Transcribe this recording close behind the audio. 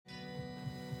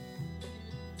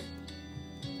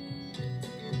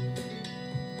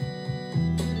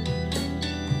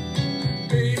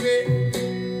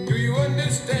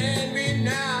understand me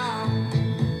now.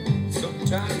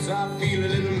 Sometimes I feel a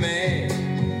little mad,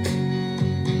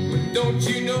 but don't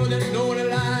you know that no one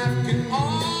alive can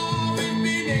always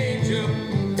be an angel?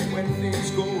 When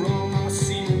things go wrong, I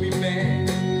seem to be bad.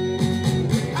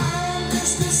 I'm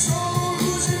just a soul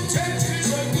whose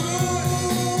intentions are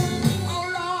good.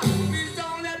 Oh Lord, please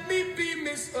don't let me be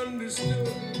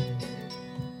misunderstood.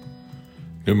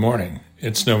 Good morning.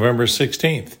 It's November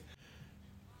 16th,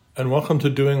 and welcome to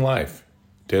Doing Life,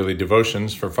 daily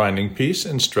devotions for finding peace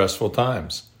in stressful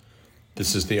times.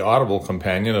 This is the audible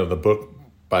companion of the book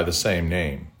by the same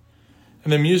name.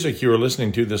 And the music you were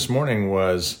listening to this morning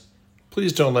was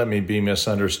Please Don't Let Me Be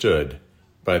Misunderstood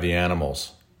by the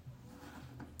Animals.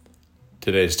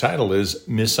 Today's title is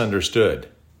Misunderstood.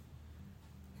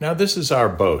 Now this is our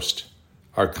boast.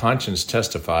 Our conscience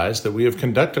testifies that we have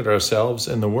conducted ourselves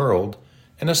in the world,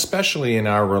 and especially in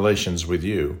our relations with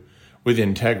you, with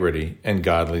integrity and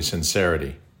godly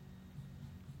sincerity.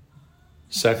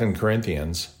 2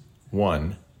 Corinthians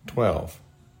 1:12.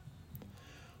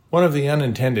 One of the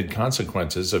unintended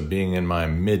consequences of being in my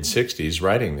mid-60s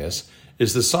writing this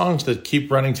is the songs that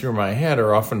keep running through my head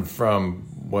are often from,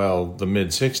 the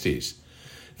mid-60s.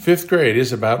 5th grade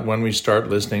is about when we start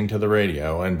listening to the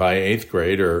radio, and by 8th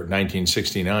grade, or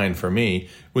 1969 for me,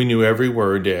 we knew every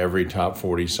word to every top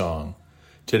 40 song.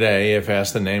 Today, if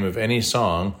asked the name of any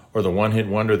song or the one-hit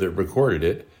wonder that recorded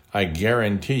it, I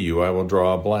guarantee you I will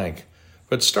draw a blank.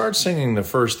 But start singing the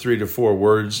first 3 to 4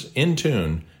 words in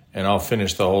tune, and I'll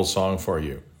finish the whole song for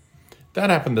you. That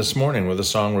happened this morning with a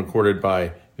song recorded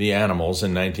by The Animals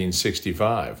in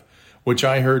 1965, which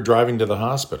I heard driving to the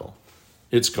hospital.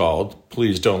 It's called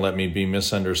Please Don't Let Me Be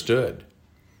Misunderstood.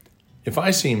 If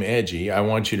I seem edgy, I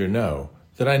want you to know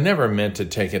that I never meant to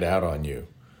take it out on you.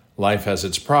 Life has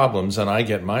its problems, and I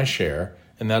get my share,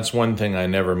 and that's one thing I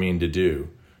never mean to do,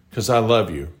 'cause I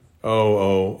love you.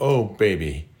 Oh,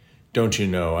 baby. Don't you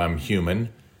know I'm human?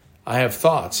 I have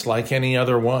thoughts like any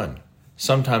other one.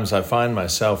 Sometimes I find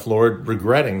myself, Lord,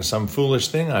 regretting some foolish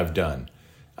thing I've done.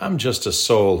 I'm just a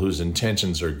soul whose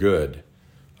intentions are good.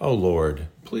 Oh, Lord,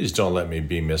 please don't let me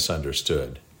be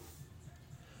misunderstood.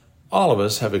 All of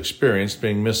us have experienced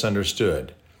being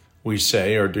misunderstood. We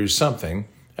say or do something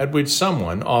at which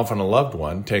someone, often a loved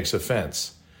one, takes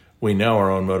offense. We know our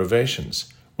own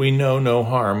motivations. We know no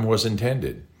harm was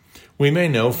intended. We may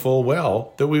know full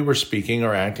well that we were speaking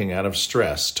or acting out of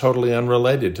stress, totally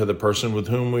unrelated to the person with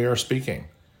whom we are speaking.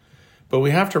 But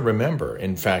we have to remember,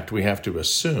 in fact, we have to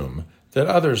assume that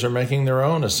others are making their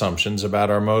own assumptions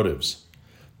about our motives.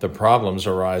 The problems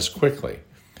arise quickly,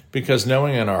 because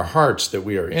knowing in our hearts that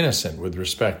we are innocent with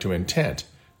respect to intent,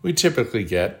 we typically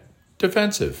get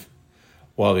defensive.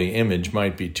 While the image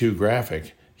might be too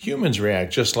graphic, humans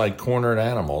react just like cornered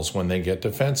animals when they get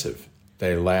defensive.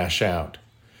 They lash out.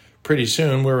 Pretty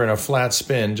soon we're in a flat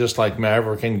spin just like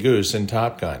Maverick and Goose in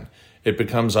Top Gun. It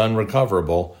becomes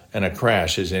unrecoverable and a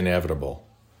crash is inevitable.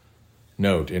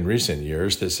 Note, in recent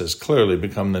years, this has clearly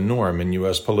become the norm in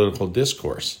U.S. political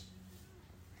discourse.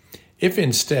 If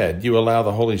instead you allow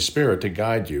the Holy Spirit to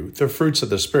guide you, the fruits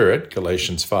of the Spirit,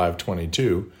 Galatians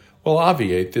 5:22, will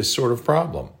obviate this sort of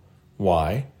problem.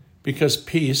 Why? Because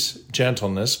peace,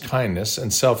 gentleness, kindness,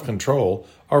 and self-control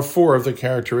are 4 of the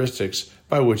characteristics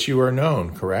by which you are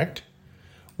known, correct?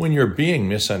 When you're being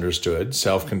misunderstood,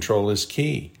 self-control is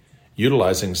key.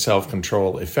 Utilizing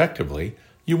self-control effectively,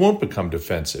 you won't become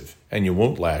defensive and you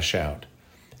won't lash out.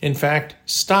 In fact,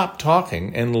 stop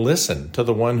talking and listen to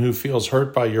the one who feels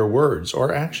hurt by your words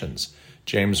or actions.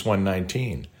 James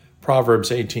 1:19,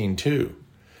 Proverbs 18:2.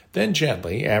 Then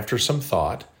gently, after some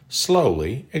thought,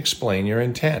 slowly explain your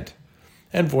intent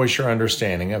and voice your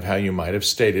understanding of how you might have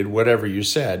stated whatever you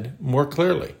said more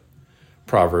clearly.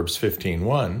 Proverbs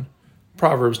 15:1,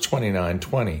 Proverbs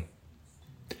 29:20.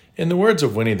 In the words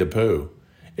of Winnie the Pooh,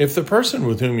 if the person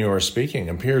with whom you are speaking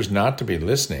appears not to be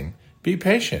listening, be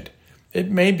patient. It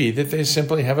may be that they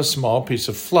simply have a small piece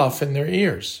of fluff in their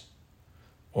ears.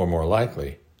 Or more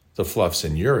likely, the fluff's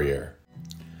in your ear.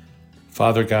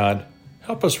 Father God,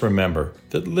 help us remember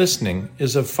that listening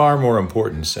is of far more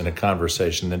importance in a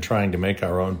conversation than trying to make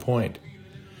our own point.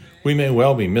 We may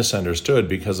well be misunderstood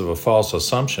because of a false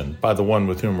assumption by the one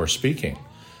with whom we're speaking,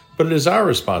 but it is our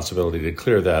responsibility to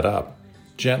clear that up,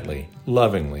 gently,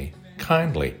 lovingly,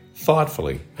 kindly,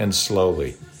 thoughtfully, and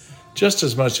slowly, just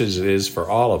as much as it is for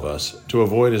all of us to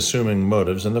avoid assuming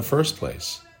motives in the first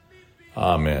place.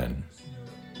 Amen.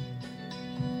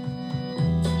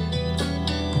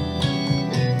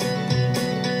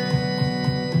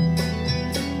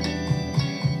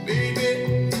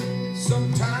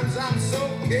 Sometimes I'm so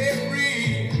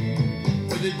carefree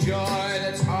with a joy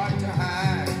that's hard to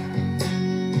hide.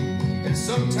 And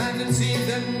Sometimes it seems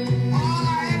that all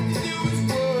I have to do is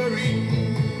worry,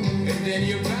 and then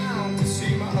you're bound to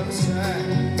see my other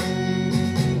side.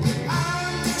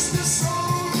 I'm just a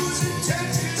soul whose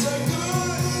intentions are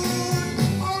good.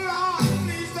 Oh Lord,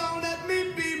 please don't let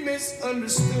me be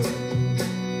misunderstood.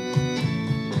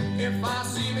 If I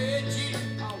seem edgy,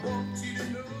 I want you to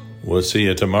know. We'll see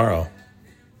you tomorrow.